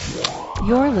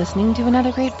You're listening to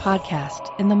another great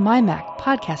podcast in the MyMac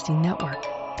Podcasting Network.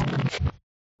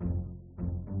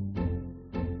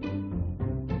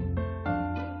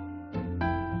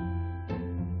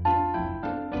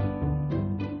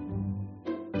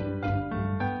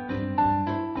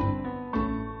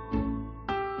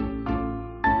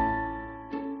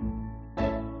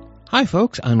 Hi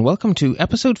folks, and welcome to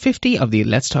episode 50 of the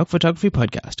Let's Talk Photography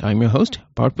podcast. I'm your host,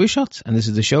 Bart Busschots, and this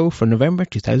is the show for November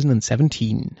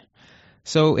 2017.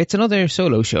 So it's another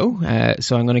solo show,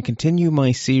 so I'm going to continue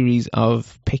my series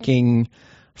of picking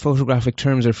photographic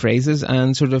terms or phrases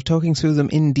and sort of talking through them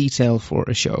in detail for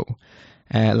a show.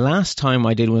 Last time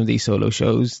I did one of these solo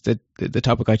shows, the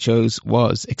topic I chose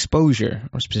was exposure,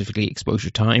 or specifically exposure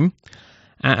time.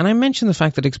 And I mentioned the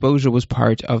fact that exposure was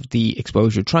part of the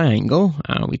exposure triangle.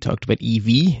 We talked about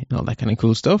EV and all that kind of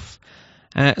cool stuff.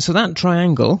 So that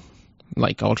triangle,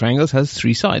 like all triangles, has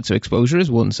three sides. So exposure is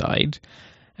one side.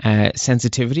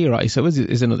 Sensitivity or ISO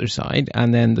is another side.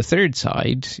 And then the third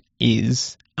side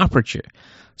is aperture.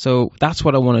 So that's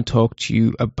what I want to talk to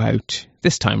you about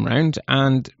this time round.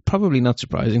 And probably not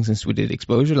surprising since we did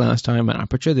exposure last time and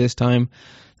aperture this time.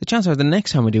 The chance are the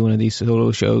next time we do one of these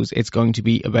solo shows, it's going to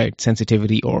be about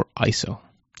sensitivity or ISO.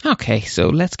 Okay, so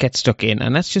let's get stuck in,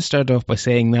 and let's just start off by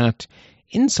saying that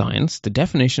in science, the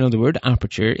definition of the word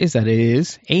aperture is that it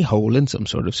is a hole in some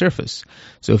sort of surface.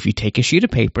 So if you take a sheet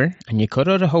of paper and you cut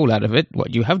out a hole out of it,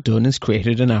 what you have done is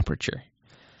created an aperture.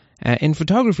 In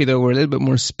photography, though, we're a little bit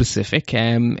more specific.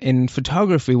 In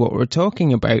photography, what we're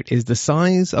talking about is the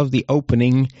size of the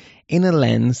opening in a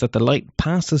lens that the light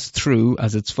passes through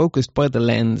as it's focused by the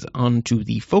lens onto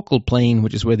the focal plane,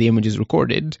 which is where the image is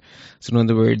recorded. So in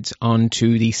other words,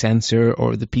 onto the sensor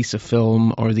or the piece of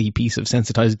film or the piece of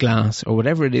sensitized glass or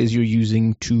whatever it is you're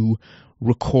using to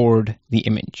record the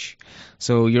image.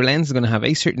 So your lens is going to have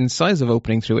a certain size of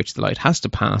opening through which the light has to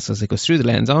pass as it goes through the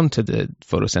lens onto the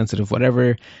photosensitive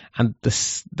whatever, and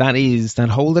that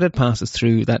hole that it passes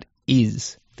through, that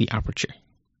is the aperture.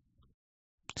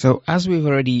 So as we've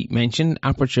already mentioned,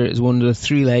 aperture is one of the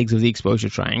three legs of the exposure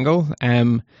triangle.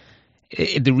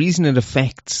 The reason it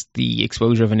affects the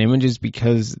exposure of an image is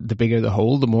because the bigger the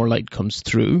hole, the more light comes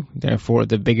through. Therefore,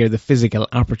 the bigger the physical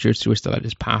aperture through which the light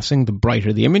is passing, the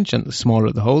brighter the image, and the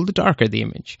smaller the hole, the darker the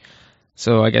image.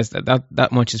 So I guess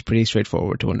that much is pretty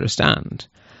straightforward to understand.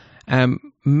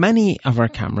 Many of our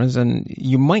cameras, and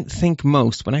you might think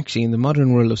most, but actually in the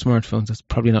modern world of smartphones, that's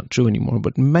probably not true anymore,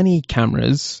 but many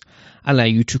cameras allow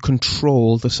you to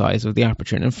control the size of the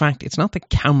aperture. And in fact, it's not the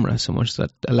camera so much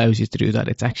that allows you to do that.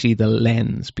 It's actually the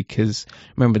lens, because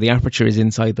remember, the aperture is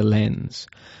inside the lens.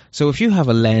 So if you have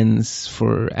a lens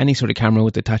for any sort of camera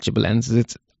with detachable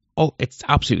lenses, it's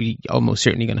absolutely almost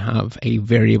certainly going to have a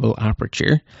variable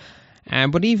aperture.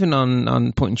 But even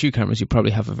on point-and-shoot cameras, you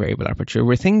probably have a variable aperture.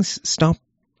 Where things stop,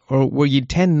 or where you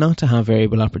tend not to have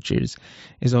variable apertures,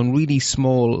 is on really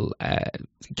small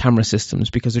camera systems,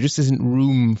 because there just isn't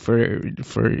room for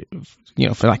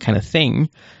that kind of thing.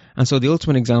 And so the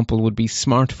ultimate example would be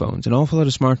smartphones. An awful lot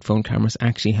of smartphone cameras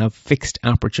actually have fixed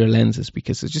aperture lenses,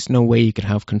 because there's just no way you could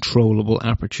have controllable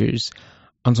apertures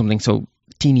on something so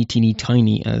teeny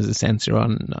tiny as a sensor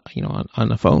on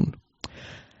a phone.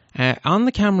 On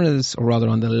the cameras, or rather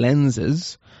on the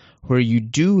lenses, where you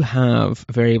do have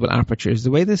variable apertures, the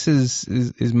way this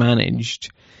is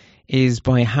managed is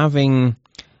by having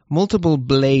multiple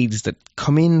blades that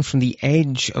come in from the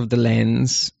edge of the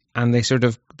lens, and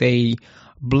they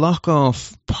block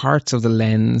off parts of the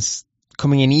lens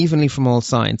coming in evenly from all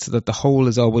sides, so that the hole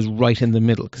is always right in the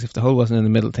middle, because if the hole wasn't in the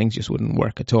middle, things just wouldn't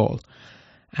work at all.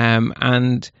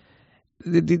 And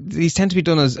these tend to be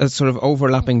done as sort of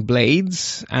overlapping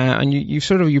blades, and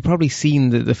you've probably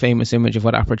seen the famous image of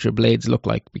what aperture blades look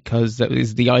like, because that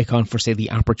is the icon for, say,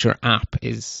 the Aperture app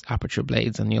is aperture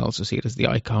blades, and you also see it as the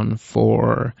icon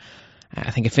for, I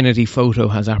think Affinity Photo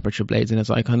has aperture blades in its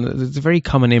icon. It's a very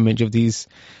common image of these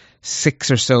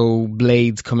 6 or so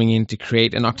blades coming in to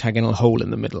create an octagonal hole in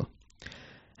the middle.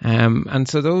 And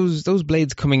so those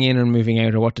blades coming in and moving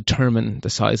out are what determine the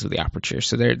size of the aperture.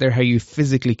 So they're how you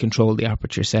physically control the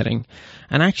aperture setting.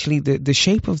 And actually the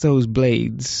shape of those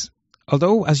blades,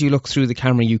 although as you look through the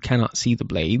camera you cannot see the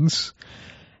blades,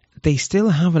 they still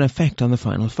have an effect on the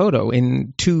final photo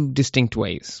in two distinct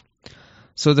ways.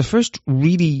 So the first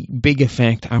really big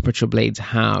effect aperture blades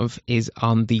have is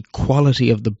on the quality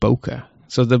of the bokeh.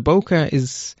 So the bokeh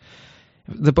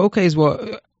is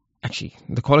what... Actually,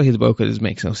 the quality of the bokeh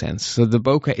makes no sense. So the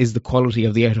bokeh is the quality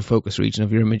of the out of focus region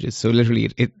of your images. So literally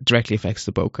it directly affects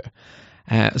the bokeh.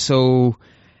 So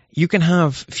You can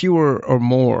have fewer or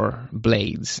more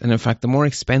blades, and in fact, the more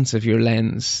expensive your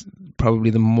lens, probably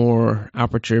the more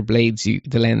aperture blades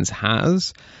the lens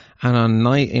has. And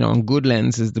on good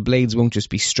lenses, the blades won't just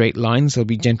be straight lines; they'll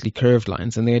be gently curved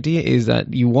lines. And the idea is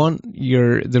that you want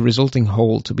the resulting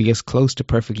hole to be as close to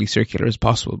perfectly circular as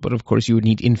possible. But of course, you would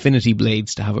need infinity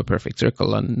blades to have a perfect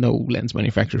circle, and no lens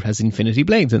manufacturer has infinity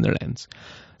blades in their lens.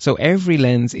 So every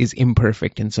lens is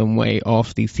imperfect in some way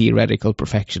off the theoretical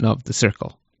perfection of the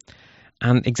circle.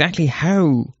 And exactly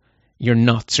how you're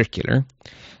not circular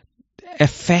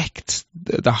affects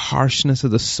the harshness or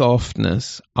the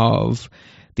softness of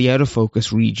the out of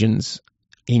focus regions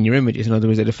in your images. In other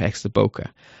words, it affects the bokeh.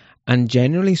 And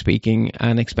generally speaking,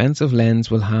 an expensive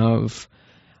lens will have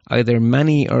either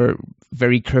many or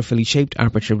very carefully shaped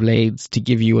aperture blades to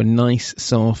give you a nice,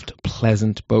 soft,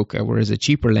 pleasant bokeh, whereas a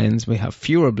cheaper lens may have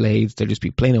fewer blades. They'll just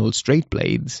be plain old straight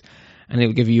blades, and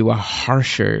it'll give you a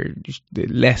harsher,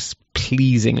 less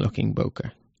pleasing looking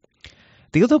bokeh.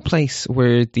 The other place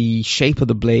where the shape of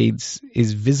the blades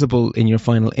is visible in your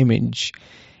final image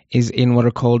is in what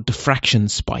are called diffraction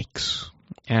spikes.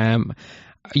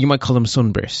 You might call them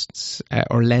sunbursts,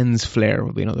 or lens flare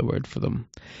would be another word for them.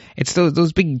 It's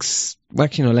those big, well,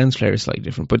 actually no, lens flare is slightly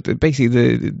different, but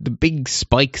basically the big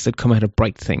spikes that come out of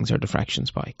bright things are diffraction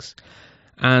spikes.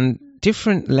 And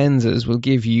different lenses will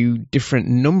give you different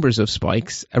numbers of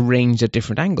spikes arranged at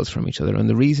different angles from each other. And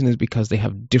the reason is because they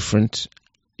have different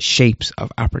shapes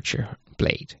of aperture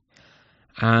blade.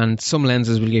 And some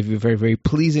lenses will give you very, very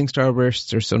pleasing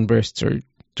starbursts or sunbursts or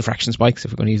diffraction spikes,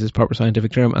 if we're going to use this proper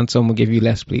scientific term, and some will give you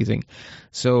less pleasing.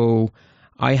 So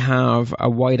I have a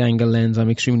wide-angle lens I'm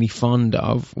extremely fond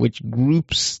of, which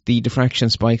groups the diffraction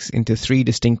spikes into 3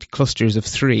 distinct clusters of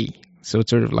 3. So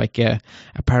it's sort of like a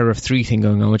power of 3 thing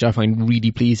going on, which I find really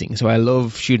pleasing. So I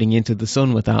love shooting into the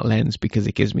sun with that lens because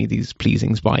it gives me these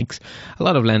pleasing spikes. A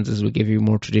lot of lenses will give you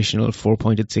more traditional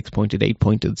 4-pointed, 6-pointed,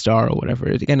 8-pointed star or whatever.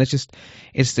 Again,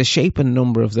 it's the shape and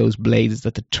number of those blades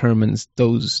that determines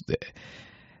the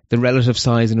relative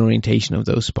size and orientation of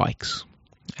those spikes.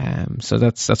 So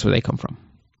that's where they come from.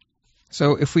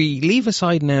 So if we leave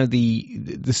aside now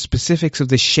the specifics of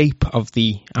the shape of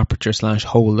the aperture /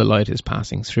 hole the light is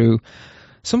passing through,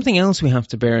 something else we have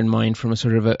to bear in mind from a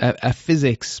sort of a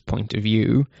physics point of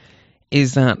view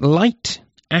is that light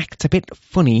acts a bit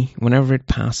funny whenever it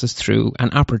passes through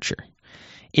an aperture.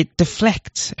 It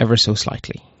deflects ever so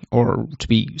slightly, or to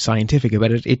be scientific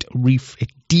about it, it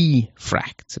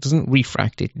diffracts. It doesn't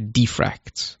refract, it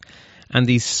diffracts. And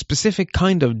the specific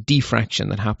kind of diffraction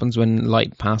that happens when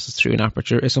light passes through an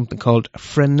aperture is something called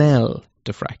Fresnel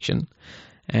diffraction,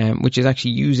 which is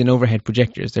actually used in overhead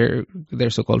projectors. They're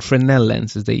so-called Fresnel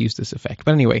lenses. They use this effect.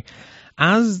 But anyway,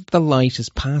 as the light is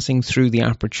passing through the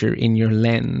aperture in your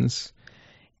lens,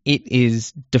 it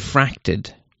is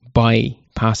diffracted by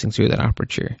passing through that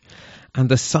aperture. And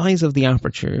the size of the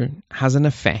aperture has an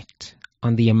effect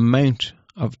on the amount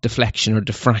of deflection or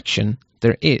diffraction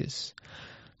there is.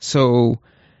 So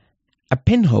a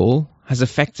pinhole has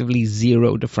effectively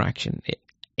zero diffraction.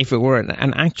 If it were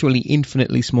an actually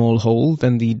infinitely small hole,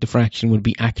 then the diffraction would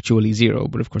be actually zero.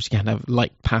 But of course, you can't have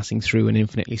light passing through an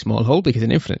infinitely small hole because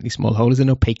an infinitely small hole is an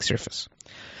opaque surface.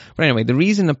 But anyway, the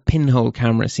reason a pinhole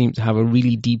camera seems to have a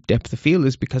really deep depth of field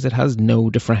is because it has no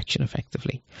diffraction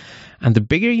effectively. And the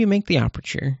bigger you make the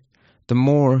aperture, the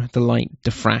more the light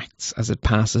diffracts as it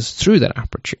passes through that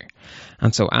aperture.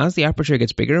 And so as the aperture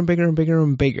gets bigger and bigger and bigger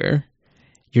and bigger,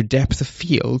 your depth of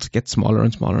field gets smaller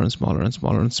and smaller and smaller and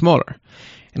smaller and smaller.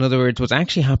 In other words, what's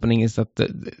actually happening is that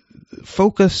the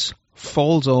focus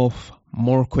falls off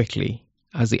more quickly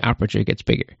as the aperture gets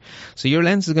bigger. So your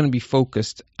lens is going to be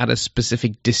focused at a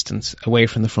specific distance away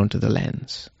from the front of the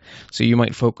lens. So you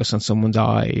might focus on someone's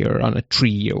eye or on a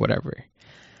tree or whatever.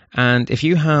 And if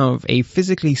you have a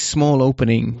physically small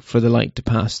opening for the light to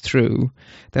pass through,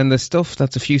 then the stuff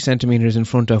that's a few centimeters in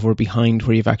front of or behind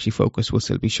where you've actually focused will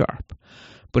still be sharp.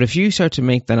 But if you start to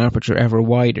make that aperture ever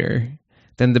wider,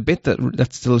 then the bit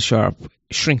that's still sharp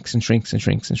shrinks and shrinks and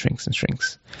shrinks and shrinks and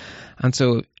shrinks. And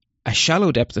so a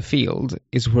shallow depth of field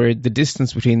is where the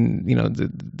distance between,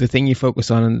 the thing you focus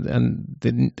on and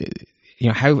the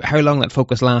how long that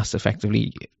focus lasts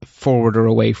effectively forward or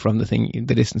away from the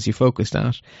distance you focused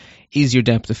at is your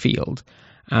depth of field.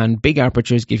 And big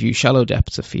apertures give you shallow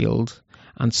depths of field,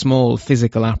 and small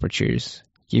physical apertures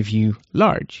give you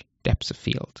large depths of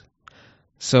field.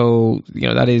 So,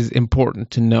 that is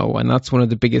important to know, and that's one of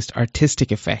the biggest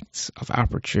artistic effects of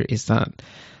aperture, is that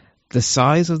the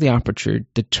size of the aperture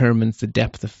determines the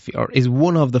depth of field, or is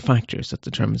one of the factors that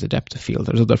determines the depth of field.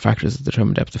 There's other factors that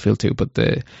determine depth of field too, but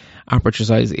the aperture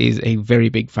size is a very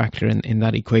big factor in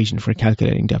that equation for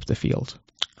calculating depth of field.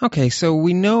 Okay, so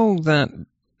we know that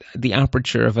the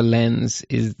aperture of a lens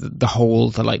is the hole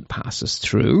the light passes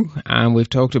through, and we've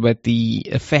talked about the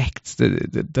effects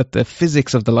that the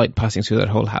physics of the light passing through that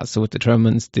hole has. So it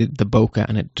determines the bokeh,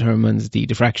 and it determines the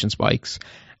diffraction spikes,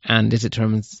 and it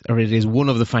is one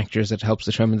of the factors that helps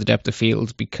determine the depth of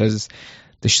field, because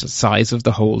the size of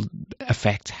the hole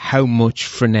affects how much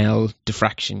Fresnel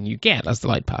diffraction you get as the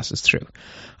light passes through.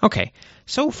 Okay,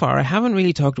 so far I haven't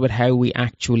really talked about how we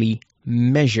actually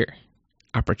measure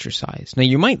aperture size. Now,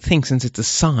 you might think, since it's a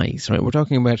size, right, we're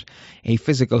talking about a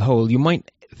physical hole, you might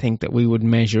think that we would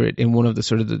measure it in one of the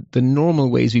sort of the normal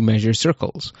ways we measure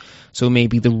circles. So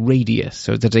maybe the radius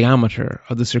or the diameter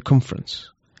or the circumference.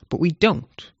 But we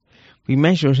don't. We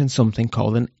measure it in something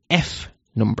called an F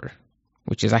number,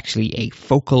 which is actually a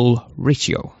focal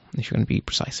ratio, if you're going to be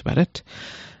precise about it.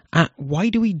 Why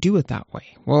do we do it that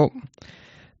way? Well,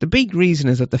 the big reason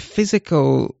is that the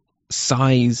physical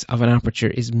size of an aperture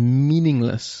is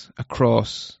meaningless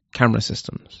across camera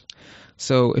systems.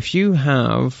 So if you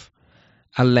have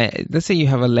let's say you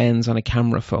have a lens on a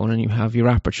camera phone and you have your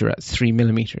aperture at 3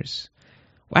 millimeters.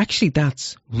 Well, actually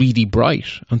that's really bright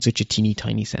on such a teeny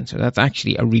tiny sensor. That's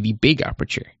actually a really big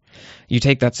aperture. You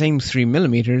take that same 3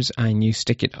 millimeters and you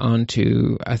stick it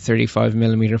onto a 35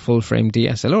 millimeter full frame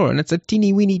DSLR, and it's a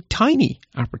teeny weeny tiny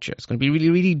aperture. It's going to be really,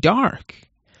 really dark.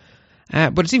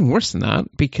 But it's even worse than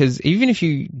that, because even if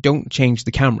you don't change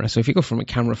the camera, so if you go from a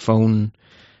camera phone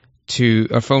to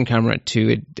a phone camera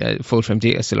to a full frame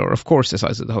DSLR, of course the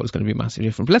size of the hole is going to be massively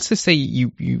different. But let's just say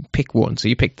you pick one. So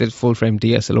you pick the full frame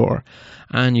DSLR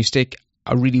and you stick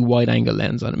a really wide angle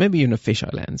lens on it, maybe even a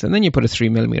fisheye lens, and then you put a 3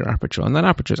 millimeter aperture on. That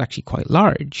aperture is actually quite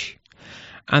large.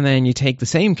 And then you take the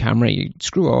same camera, you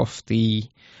screw off the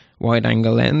wide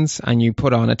angle lens and you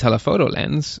put on a telephoto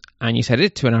lens and you set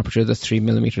it to an aperture that's 3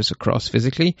 millimeters across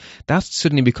physically. That's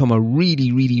suddenly become a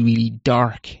really, really, really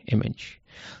dark image.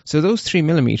 So those 3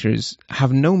 millimeters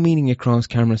have no meaning across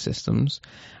camera systems,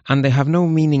 and they have no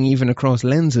meaning even across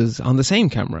lenses on the same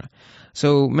camera.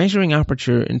 So measuring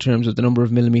aperture in terms of the number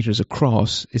of millimeters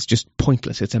across is just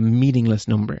pointless. It's a meaningless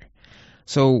number.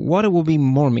 So what will be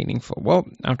more meaningful? Well,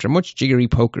 after much jiggery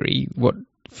pokery, what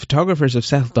photographers have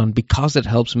settled on, because it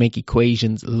helps make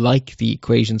equations like the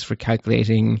equations for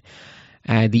calculating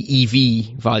the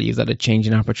EV value that a change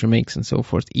in aperture makes and so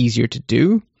forth easier to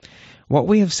do, what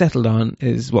we have settled on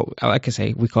is, what, like I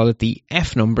say, we call it the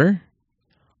F number,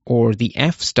 or the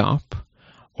F stop,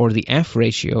 or the F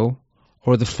ratio,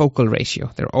 or the focal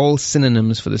ratio. They're all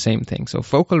synonyms for the same thing. So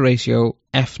focal ratio,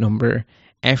 F number,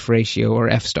 F ratio, or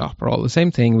F stop are all the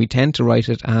same thing. We tend to write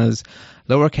it as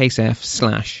lowercase f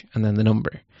slash and then the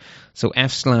number. So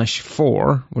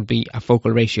f/4 would be a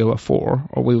focal ratio of 4,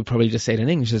 or we would probably just say it in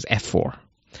English as f4.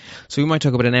 So we might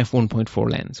talk about an f1.4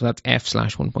 lens. So that's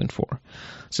f/1.4.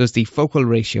 So it's the focal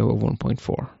ratio of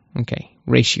 1.4. Okay,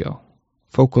 ratio,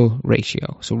 focal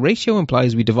ratio. So ratio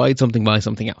implies we divide something by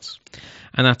something else.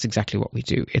 And that's exactly what we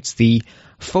do. It's the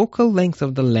focal length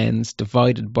of the lens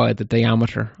divided by the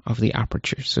diameter of the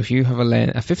aperture. So if you have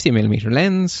a 50 millimeter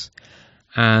lens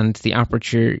and the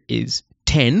aperture is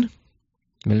 10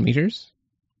 millimeters,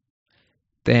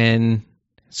 then,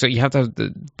 so you have to have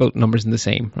both numbers in the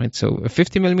same, right? So a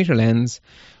 50 millimeter lens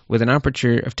with an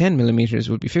aperture of 10 millimeters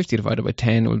would be 50 divided by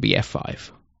 10, would be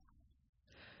f5.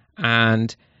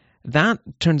 And that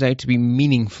turns out to be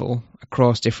meaningful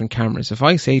across different cameras. If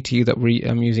I say to you that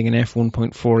I'm using an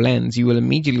f1.4 lens, you will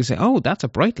immediately say, oh, that's a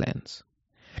bright lens.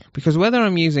 Because whether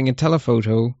I'm using a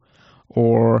telephoto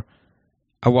or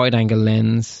a wide-angle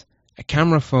lens, a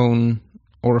camera phone,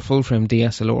 or a full-frame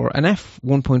DSLR, an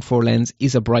f1.4 lens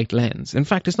is a bright lens. In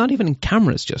fact, it's not even in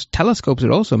cameras, just telescopes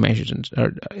are also measured,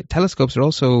 telescopes are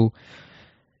also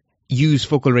use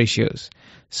focal ratios.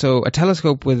 So a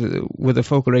telescope with a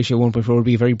focal ratio of 1.4 would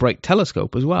be a very bright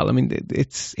telescope as well. I mean,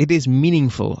 it is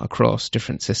meaningful across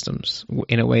different systems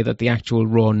in a way that the actual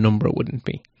raw number wouldn't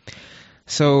be.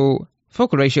 So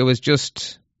focal ratio is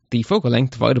just the focal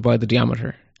length divided by the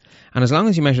diameter. And as long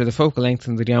as you measure the focal length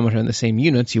and the diameter in the same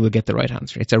units, you will get the right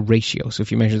answer. It's a ratio. So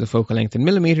if you measure the focal length in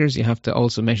millimeters, you have to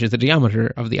also measure the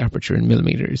diameter of the aperture in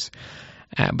millimeters.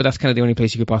 But that's kind of the only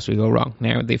place you could possibly go wrong.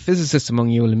 Now, the physicists among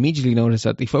you will immediately notice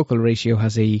that the focal ratio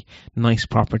has a nice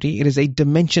property. It is a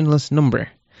dimensionless number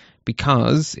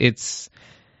because it's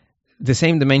the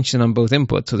same dimension on both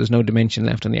inputs, so there's no dimension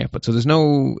left on the output.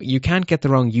 So you can't get the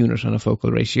wrong unit on a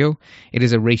focal ratio. It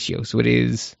is a ratio, so it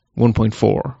is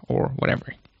 1.4 or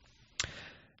whatever.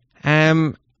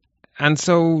 And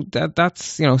so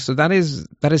that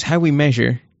is how we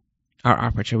measure our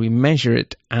aperture. We measure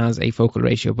it as a focal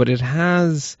ratio, but it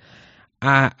has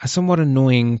a somewhat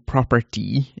annoying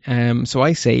property. So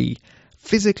I say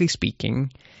physically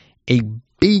speaking, a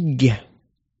big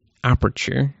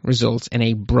aperture results in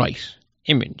a bright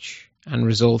image and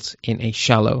results in a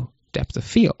shallow depth of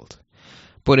field.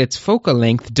 But it's focal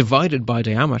length divided by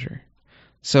diameter.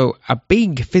 So a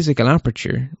big physical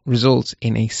aperture results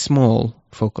in a small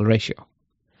focal ratio.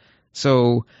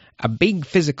 So a big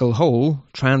physical hole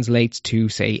translates to,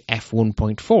 say,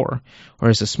 f1.4,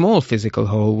 whereas a small physical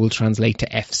hole will translate to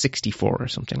f64 or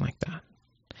something like that.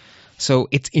 So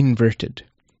it's inverted.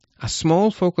 A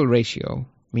small focal ratio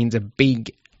means a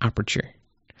big aperture.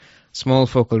 Small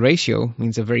focal ratio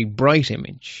means a very bright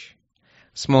image.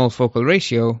 Small focal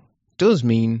ratio does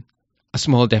mean a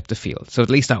small depth of field. So at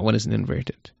least that one isn't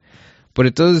inverted. But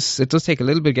it does take a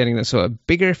little bit getting that. So a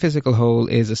bigger physical hole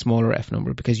is a smaller f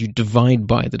number because you divide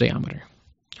by the diameter.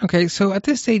 Okay, so at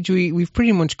this stage we've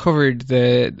pretty much covered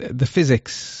the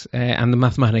physics and the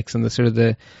mathematics and the sort of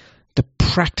the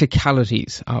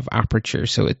practicalities of aperture.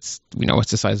 So we know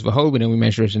what's the size of a hole, we know we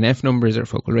measure it in f numbers or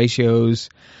focal ratios,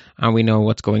 and we know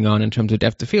what's going on in terms of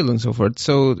depth of field and so forth.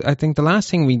 So I think the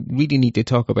last thing we really need to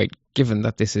talk about, given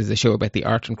that this is a show about the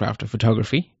art and craft of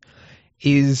photography,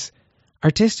 is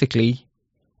artistically,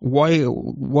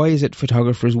 why is it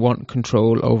photographers want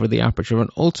control over the aperture? And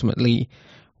ultimately,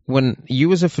 when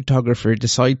you as a photographer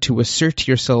decide to assert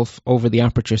yourself over the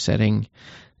aperture setting,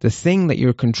 the thing that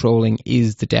you're controlling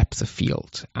is the depth of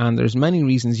field. And there's many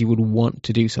reasons you would want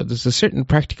to do so. There's a certain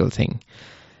practical thing.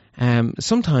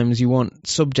 Sometimes you want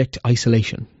subject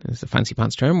isolation, is the fancy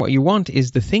pants term. What you want is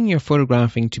the thing you're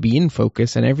photographing to be in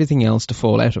focus and everything else to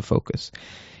fall out of focus.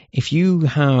 If you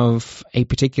have a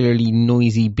particularly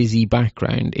noisy, busy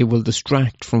background, it will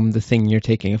distract from the thing you're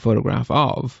taking a photograph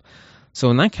of. So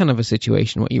in that kind of a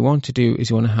situation, what you want to do is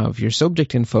you want to have your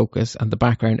subject in focus and the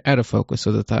background out of focus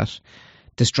so that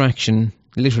distraction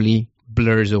literally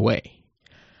blurs away.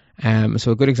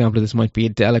 So a good example of this might be a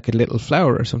delicate little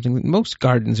flower or something. Most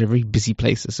gardens are very busy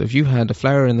places. So if you had a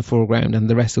flower in the foreground and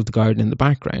the rest of the garden in the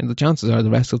background, the chances are the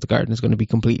rest of the garden is going to be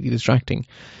completely distracting.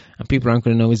 And people aren't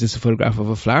going to know, is this a photograph of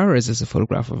a flower or is this a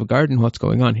photograph of a garden? What's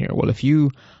going on here? Well, if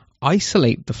you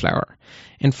isolate the flower,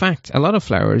 in fact, a lot of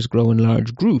flowers grow in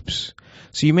large groups.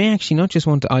 So you may actually not just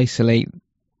want to isolate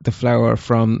the flower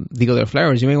from the other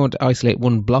flowers, you may want to isolate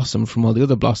one blossom from all the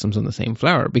other blossoms on the same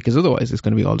flower, because otherwise it's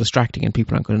going to be all distracting and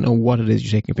people aren't going to know what it is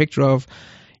you're taking a picture of.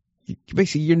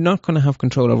 Basically, you're not going to have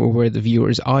control over where the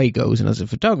viewer's eye goes, and as a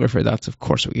photographer, that's of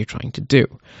course what you're trying to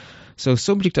do. So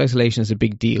subject isolation is a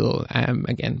big deal.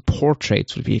 Again,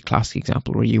 portraits would be a classic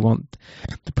example where you want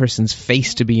the person's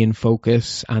face to be in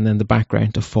focus and then the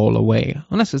background to fall away,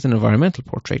 unless it's an environmental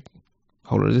portrait.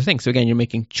 Whole other thing. So again, you're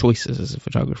making choices as a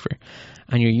photographer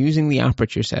and you're using the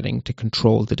aperture setting to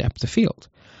control the depth of field.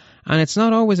 And it's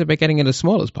not always about getting it as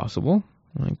small as possible,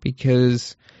 right?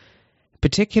 Because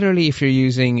particularly if you're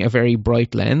using a very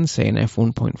bright lens, say an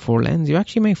f1.4 lens, you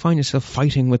actually may find yourself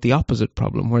fighting with the opposite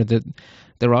problem where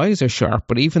their eyes are sharp,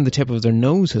 but even the tip of their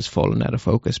nose has fallen out of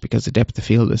focus because the depth of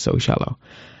field is so shallow.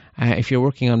 If you're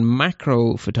working on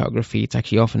macro photography, it's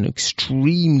actually often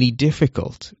extremely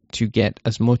difficult to get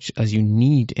as much as you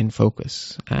need in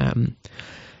focus.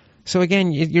 So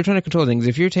again, you're trying to control things.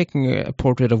 If you're taking a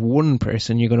portrait of one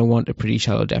person, you're going to want a pretty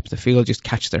shallow depth of field, just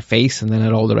catch their face and then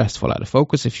let all the rest fall out of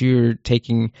focus. If you're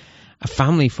taking a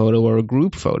family photo or a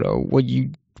group photo, well,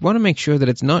 you want to make sure that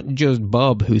it's not just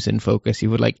Bob who's in focus. You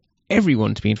would like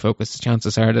everyone to be in focus. The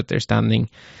chances are that they're standing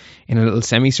in a little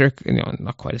semicircle,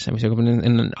 not quite a semicircle, but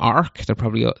in an arc. They're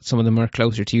probably, some of them are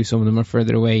closer to you, some of them are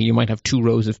further away. You might have two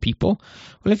rows of people.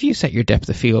 Well, if you set your depth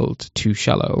of field too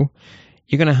shallow,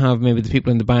 you're going to have maybe the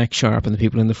people in the back sharp and the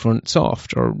people in the front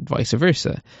soft, or vice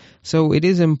versa. So it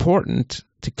is important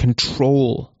to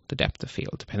control the depth of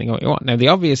field, depending on what you want. Now, the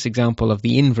obvious example of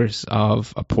the inverse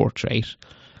of a portrait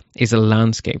is a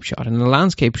landscape shot. In a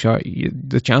landscape shot,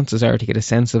 the chances are to get a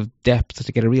sense of depth,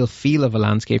 to get a real feel of a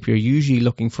landscape, you're usually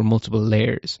looking for multiple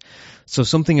layers. So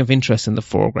something of interest in the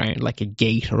foreground, like a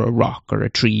gate or a rock or a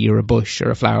tree or a bush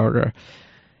or a flower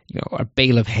or a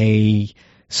bale of hay,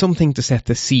 something to set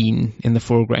the scene in the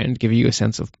foreground, give you a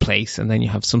sense of place, and then you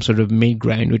have some sort of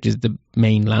midground, which is the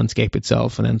main landscape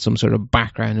itself, and then some sort of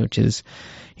background, which is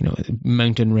a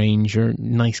mountain range or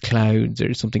nice clouds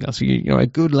or something else. So a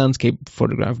good landscape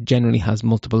photograph generally has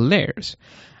multiple layers,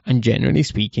 and generally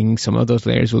speaking, some of those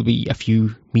layers will be a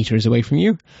few meters away from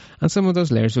you, and some of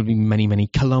those layers will be many, many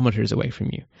kilometers away from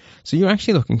you. So you're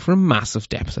actually looking for a massive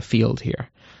depth of field here.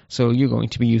 So you're going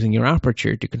to be using your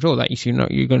aperture to control that.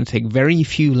 You're going to take very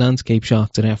few landscape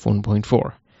shots at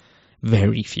f1.4.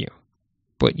 Very few.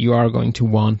 But you are going to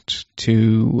want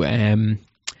to,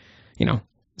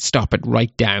 stop it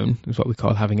right down, is what we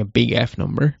call having a big F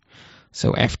number.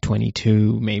 So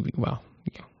f22, maybe, well,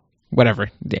 whatever,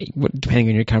 depending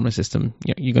on your camera system,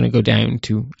 you're going to go down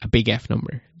to a big F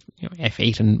number,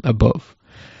 f8 and above.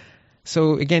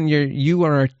 So again, you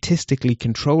are artistically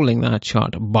controlling that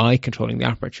shot by controlling the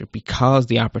aperture, because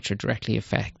the aperture directly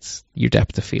affects your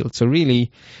depth of field. So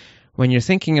really, when you're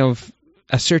thinking of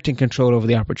asserting control over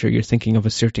the aperture, you're thinking of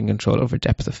asserting control over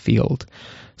depth of field.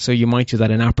 So you might do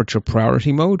that in aperture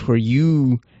priority mode, where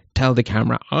you tell the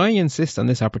camera, I insist on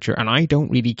this aperture and I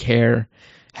don't really care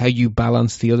how you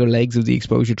balance the other legs of the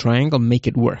exposure triangle, make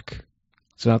it work.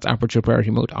 So that's aperture priority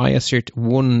mode. I assert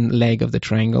one leg of the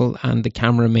triangle and the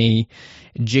camera may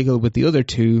jiggle with the other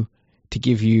two to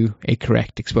give you a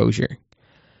correct exposure.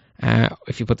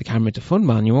 If you put the camera into fun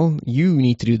manual, you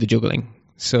need to do the juggling.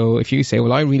 So if you say,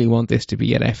 well, I really want this to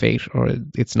be at f8 or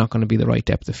it's not going to be the right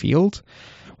depth of field,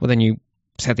 well, then you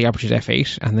set the aperture to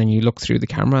f8 and then you look through the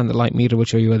camera and the light meter will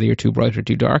show you whether you're too bright or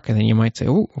too dark. And then you might say,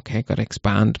 oh, okay, I've got to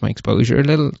expand my exposure a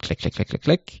little. Click, click, click, click,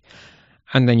 click.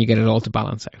 And then you get it all to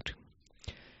balance out.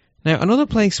 Now, another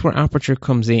place where aperture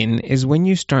comes in is when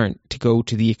you start to go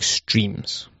to the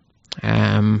extremes.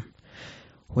 When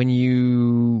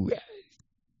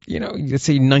let's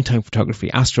say nighttime photography,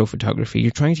 astrophotography,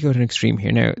 you're trying to go to an extreme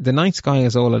here. Now, the night sky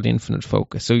is all at infinite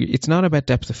focus, so it's not about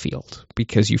depth of field,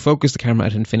 because you focus the camera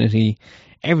at infinity,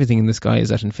 everything in the sky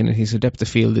is at infinity, so depth of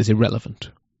field is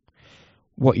irrelevant.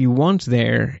 What you want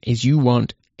there is you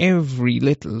want every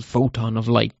little photon of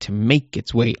light to make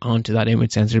its way onto that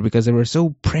image sensor, because there are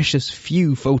so precious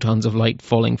few photons of light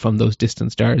falling from those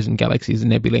distant stars and galaxies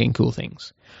and nebulae and cool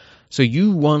things. So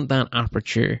you want that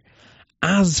aperture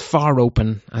as far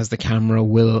open as the camera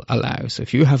will allow. So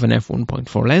if you have an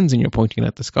f1.4 lens and you're pointing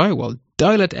at the sky, well,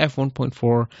 dial it to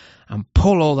f1.4 and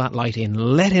pull all that light in,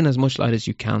 let in as much light as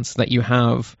you can so that you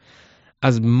have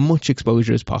as much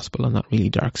exposure as possible on that really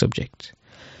dark subject.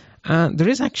 There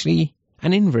is actually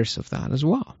an inverse of that as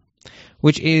well,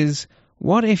 which is,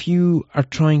 what if you are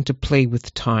trying to play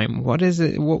with time? What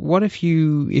if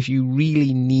you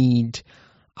really need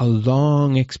a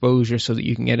long exposure so that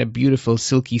you can get a beautiful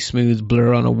silky smooth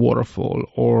blur on a waterfall,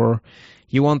 or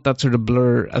you want that sort of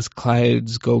blur as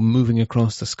clouds go moving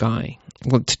across the sky?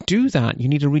 Well, to do that, you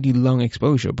need a really long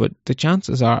exposure, but the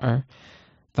chances are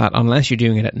that unless you're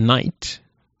doing it at night,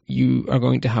 you are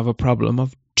going to have a problem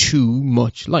of too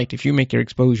much light. If you make your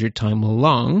exposure time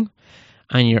long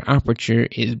and your aperture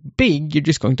is big, you're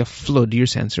just going to flood your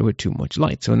sensor with too much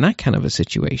light. So in that kind of a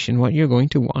situation, what you're going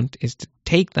to want is to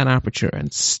take that aperture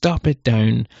and stop it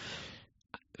down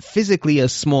physically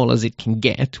as small as it can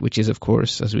get, which is, of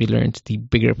course, as we learned, the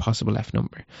bigger possible F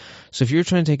number. So if you're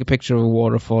trying to take a picture of a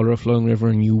waterfall or a flowing river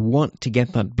and you want to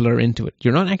get that blur into it,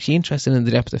 you're not actually interested in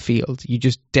the depth of field. You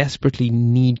just desperately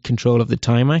need control of the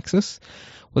time axis.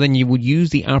 Well, then you would use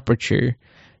the aperture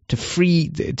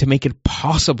to make it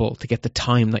possible to get the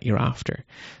time that you're after.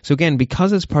 So again,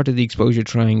 because it's part of the exposure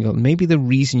triangle, maybe the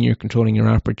reason you're controlling your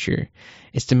aperture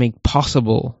is to make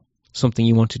possible something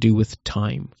you want to do with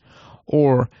time,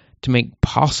 or to make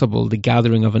possible the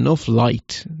gathering of enough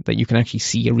light that you can actually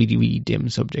see a really, really dim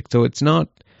subject. So it's not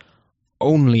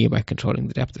only about controlling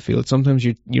the depth of field. Sometimes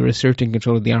you're asserting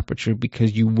control of the aperture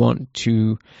because you want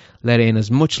to let in as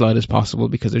much light as possible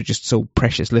because there's just so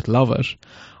precious little of it,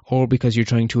 or because you're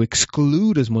trying to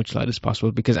exclude as much light as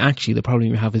possible because actually the problem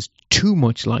you have is too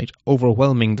much light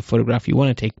overwhelming the photograph you want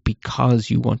to take because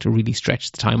you want to really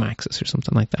stretch the time axis or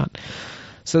something like that.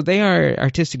 So they are,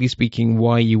 artistically speaking,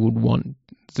 why you would want,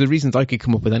 the reasons I could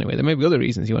come up with anyway. There may be other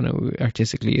reasons you want to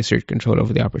artistically assert control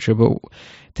over the aperture, but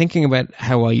thinking about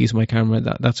how I use my camera,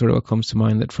 that's sort of what comes to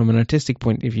mind, that from an artistic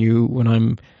point of view, when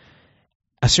I'm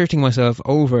asserting myself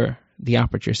over the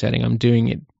aperture setting, I'm doing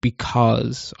it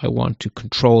because I want to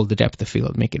control the depth of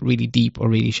field, make it really deep or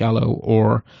really shallow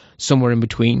or somewhere in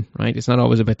between, right? It's not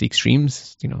always about the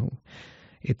extremes,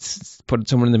 it's put it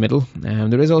somewhere in the middle.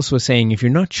 There is also a saying, if you're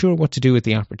not sure what to do with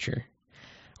the aperture,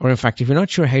 or in fact, if you're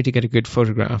not sure how to get a good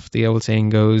photograph, the old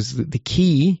saying goes, the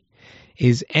key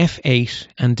is F8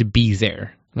 and to be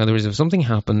there. In other words, if something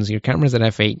happens, your camera's at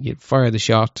F8, you fire the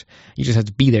shot, you just have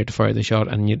to be there to fire the shot,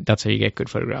 and that's how you get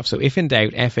good photographs. So if in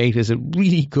doubt, F8 is a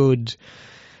really good,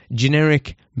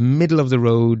 generic, middle of the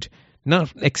road,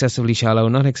 not excessively shallow,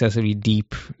 not excessively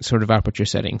deep sort of aperture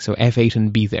setting. So F8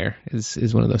 and be there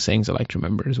is one of those sayings I like to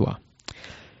remember as well.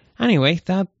 Anyway,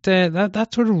 that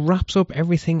sort of wraps up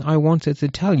everything I wanted to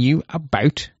tell you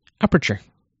about aperture.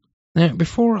 Now,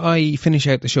 before I finish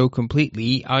out the show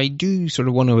completely, I do sort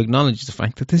of want to acknowledge the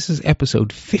fact that this is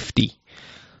episode 50.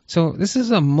 So this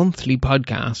is a monthly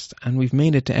podcast, and we've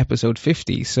made it to episode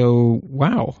 50. So,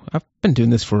 wow, I've been doing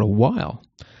this for a while.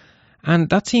 And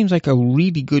that seems like a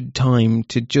really good time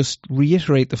to just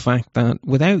reiterate the fact that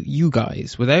without you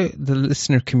guys, without the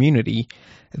listener community,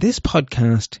 this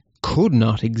podcast could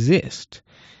not exist.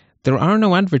 There are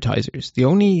no advertisers. The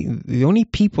only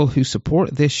people who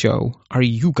support this show are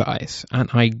you guys,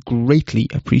 and I greatly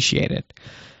appreciate it.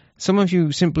 Some of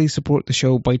you simply support the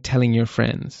show by telling your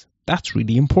friends. That's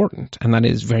really important, and that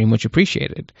is very much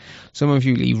appreciated. Some of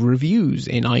you leave reviews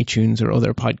in iTunes or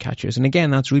other podcatchers, and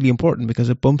again, that's really important because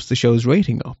it bumps the show's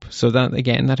rating up. So that,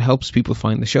 again, that helps people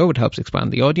find the show. It helps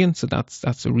expand the audience, so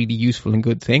that's a really useful and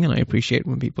good thing, and I appreciate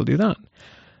when people do that.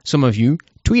 Some of you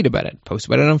tweet about it, post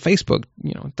about it on Facebook.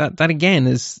 You know, that again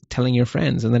is telling your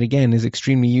friends, and that again is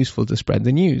extremely useful to spread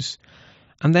the news.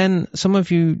 And then some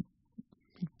of you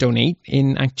donate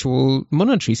in actual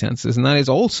monetary senses, and that is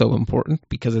also important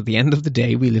because at the end of the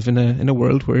day we live in a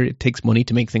world where it takes money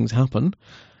to make things happen,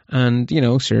 and you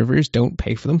know, servers don't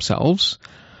pay for themselves.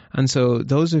 And so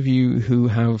those of you who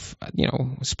have, you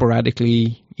know,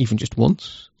 sporadically, even just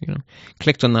once, you know,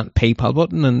 clicked on that PayPal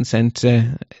button and sent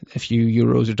a few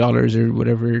euros or dollars or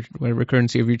whatever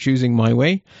currency of your choosing my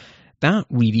way, that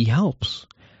really helps.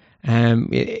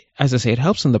 As I say, it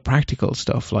helps on the practical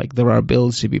stuff, like there are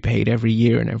bills to be paid every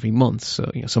year and every month.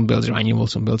 So, you know, some bills are annual,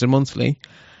 some bills are monthly,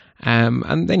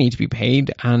 and they need to be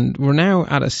paid. And we're now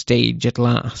at a stage at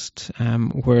last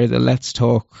where the Let's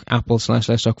Talk Apple /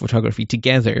 Let's Talk Photography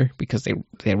together, because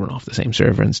they run off the same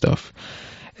server and stuff,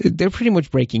 they're pretty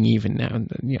much breaking even now.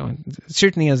 You know,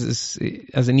 certainly as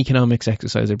an economics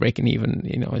exercise, they're breaking even.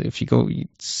 You know, if you go,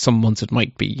 some months it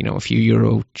might be, you know, a few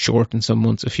euro short, and some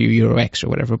months a few euro extra,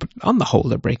 whatever. But on the whole,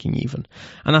 they're breaking even,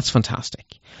 and that's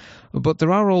fantastic. But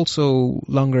there are also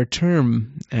longer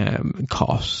term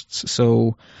costs.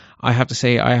 So I have to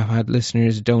say, I have had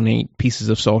listeners donate pieces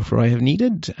of software I have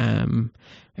needed.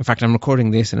 In fact, I'm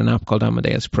recording this in an app called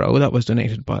Amadeus Pro that was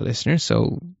donated by a listener.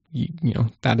 So, you know,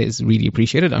 that is really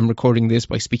appreciated. I'm recording this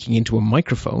by speaking into a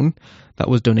microphone that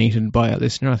was donated by a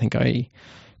listener. I think I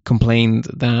complained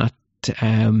that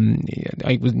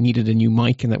I needed a new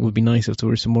mic, and that would be nice if there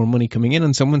were some more money coming in,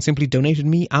 and someone simply donated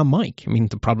me a mic. I mean,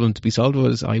 the problem to be solved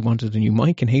was I wanted a new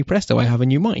mic, and hey presto, I have a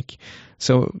new mic.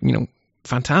 So, you know,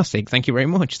 fantastic. Thank you very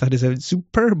much. That is a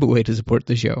superb way to support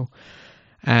the show.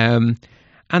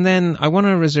 And then I want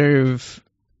to reserve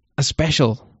a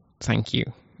special thank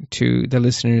you to the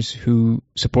listeners who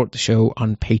support the show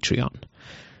on Patreon.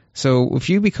 So if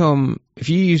you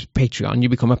use Patreon, you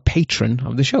become a patron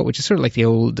of the show, which is sort of like the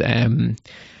old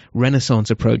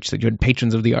Renaissance approach that you're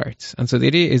patrons of the arts. And so the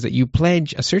idea is that you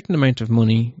pledge a certain amount of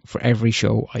money for every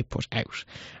show I put out.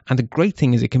 And the great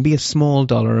thing is it can be a small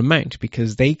dollar amount,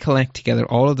 because they collect together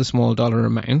all of the small dollar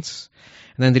amounts,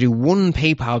 and then they do one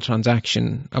PayPal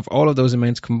transaction of all of those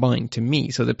amounts combined to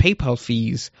me. So the PayPal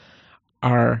fees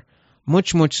are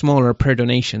much, much smaller per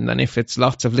donation than if it's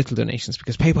lots of little donations,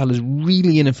 because PayPal is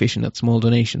really inefficient at small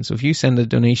donations. So if you send a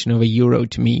donation of €1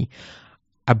 to me,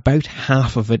 about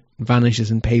half of it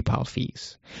vanishes in PayPal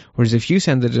fees. Whereas if you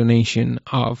send a donation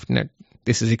of, now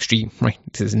this is extreme, right?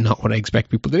 This is not what I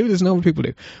expect people to do. This is not what people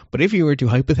do. But if you were to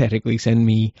hypothetically send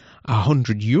me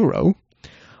 €100,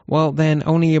 well, then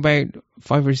only about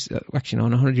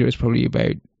 €100 probably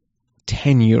about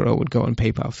 €10 would go on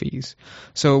PayPal fees.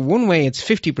 So one way it's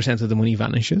 50% of the money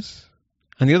vanishes,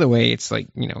 and the other way it's like,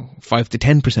 5 to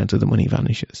 10% of the money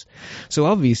vanishes. So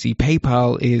obviously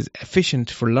PayPal is efficient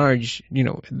for large,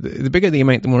 the bigger the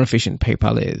amount, the more efficient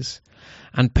PayPal is.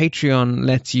 And Patreon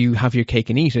lets you have your cake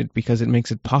and eat it, because it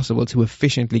makes it possible to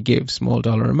efficiently give small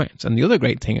dollar amounts. And the other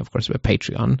great thing, of course, about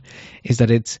Patreon is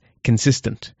that it's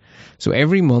consistent. So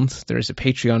every month there is a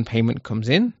Patreon payment comes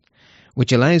in,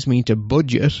 which allows me to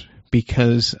budget,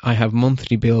 because I have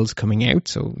monthly bills coming out.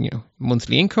 So,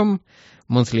 monthly income,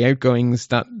 monthly outgoings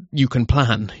that you can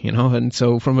plan, and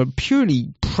so from a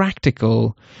purely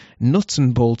practical nuts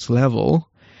and bolts level,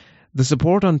 the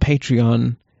support on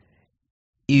Patreon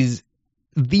is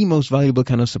the most valuable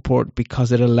kind of support,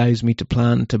 because it allows me to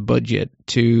plan, to budget,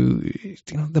 to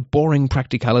the boring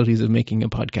practicalities of making a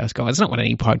podcast go. It's not what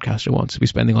any podcaster wants to be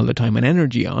spending all their time and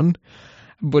energy on,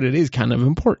 but it is kind of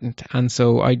important. And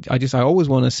so I always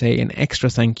want to say an extra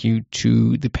thank you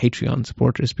to the Patreon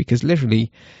supporters, because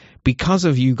literally, because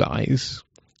of you guys,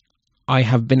 I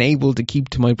have been able to keep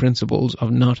to my principles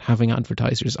of not having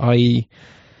advertisers.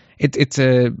 It's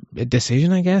a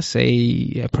decision, I guess,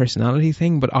 a personality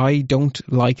thing, but I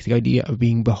don't like the idea of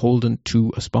being beholden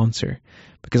to a sponsor,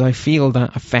 because I feel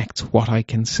that affects what I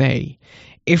can say.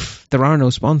 If there are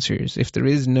no sponsors, if there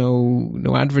is no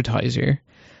advertiser,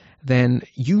 then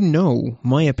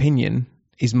my opinion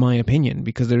is my opinion,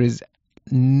 because there is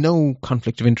no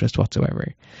conflict of interest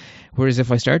whatsoever. Whereas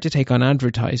if I start to take on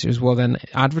advertisers, well, then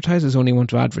advertisers only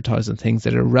want to advertise on things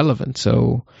that are relevant.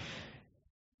 So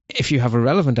if you have a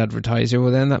relevant advertiser,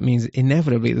 well, then that means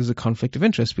inevitably there's a conflict of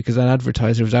interest, because that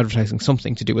advertiser is advertising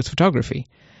something to do with photography.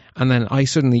 And then I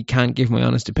suddenly can't give my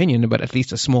honest opinion about at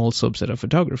least a small subset of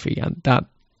photography. And that,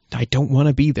 I don't want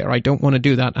to be there. I don't want to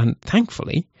do that. And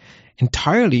thankfully,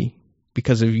 entirely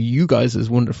because of you guys'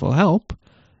 wonderful help,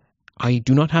 I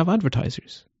do not have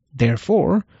advertisers.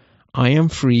 Therefore, I am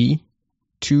free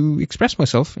to express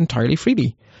myself entirely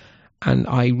freely. And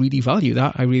I really value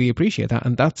that. I really appreciate that.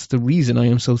 And that's the reason I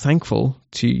am so thankful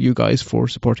to you guys for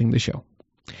supporting the show.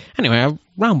 Anyway, I've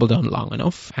rambled on long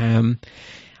enough.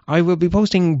 I will be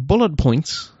posting bullet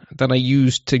points that I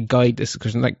use to guide this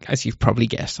discussion. Like, as you've probably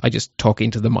guessed, I just talk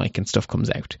into the mic and stuff comes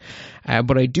out.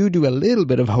 But I do a little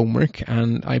bit of homework,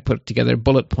 and I put together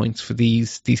bullet points for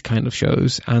these kind of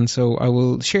shows. And so I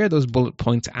will share those bullet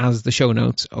points as the show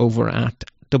notes over at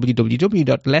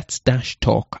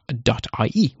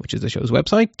www.lets-talk.ie, which is the show's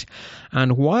website.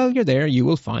 And while you're there, you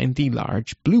will find the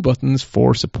large blue buttons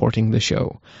for supporting the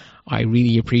show. I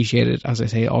really appreciate it. As I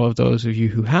say, all of those of you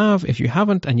who have, if you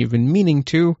haven't and you've been meaning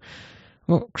to,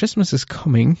 well, Christmas is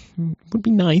coming. It would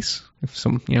be nice if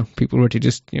some, people were to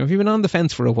just, if you've been on the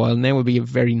fence for a while, now would be a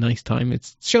very nice time.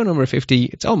 It's show number 50.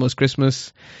 It's almost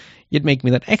Christmas. You'd make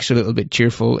me that extra little bit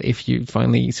cheerful if you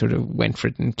finally sort of went for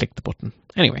it and clicked the button.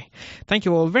 Anyway, thank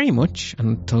you all very much.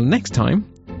 And until next time,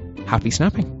 happy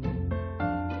snapping.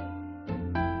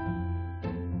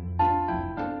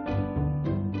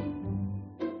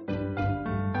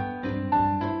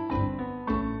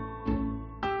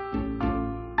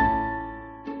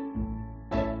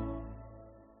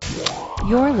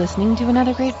 You're listening to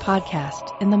another great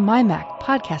podcast in the MyMac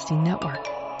Podcasting Network.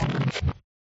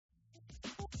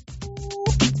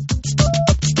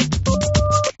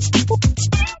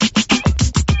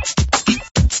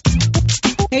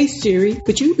 Hey Siri,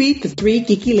 could you read the Three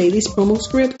Geeky Ladies promo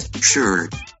script? Sure.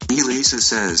 Elisa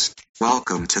says,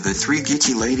 "Welcome to the Three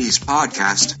Geeky Ladies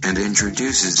podcast," and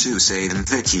introduces Susie and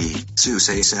Vicky.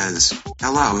 Susie says,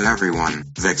 "Hello everyone."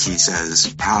 Vicky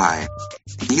says, "Hi."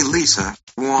 Elisa,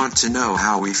 want to know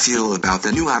how we feel about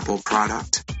the new Apple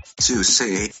product?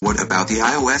 Susie, what about the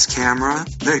iOS camera?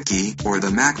 Vicky, or the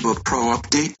MacBook Pro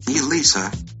update?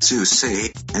 Elisa,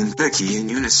 Susie, and Vicky in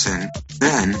unison.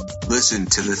 Then, listen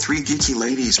to the Three Geeky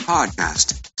Ladies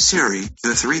podcast. Siri,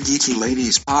 the Three Geeky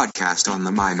Ladies podcast on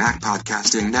the MyMac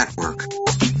Podcasting Network.